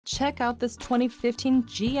Check out this 2015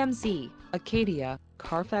 GMC Acadia.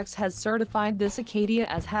 Carfax has certified this Acadia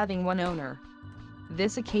as having one owner.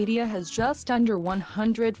 This Acadia has just under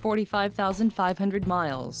 145,500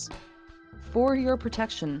 miles. For your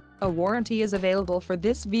protection, a warranty is available for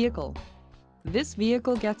this vehicle. This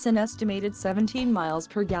vehicle gets an estimated 17 miles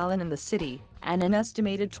per gallon in the city, and an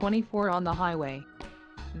estimated 24 on the highway.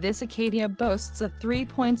 This Acadia boasts a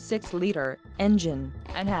 3.6-liter engine,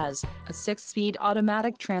 and has a 6-speed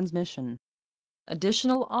automatic transmission.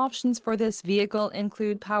 Additional options for this vehicle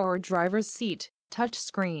include power driver's seat,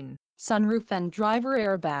 touchscreen, sunroof and driver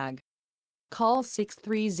airbag. Call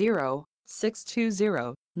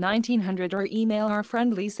 630-620-1900 or email our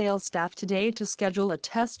friendly sales staff today to schedule a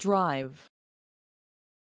test drive.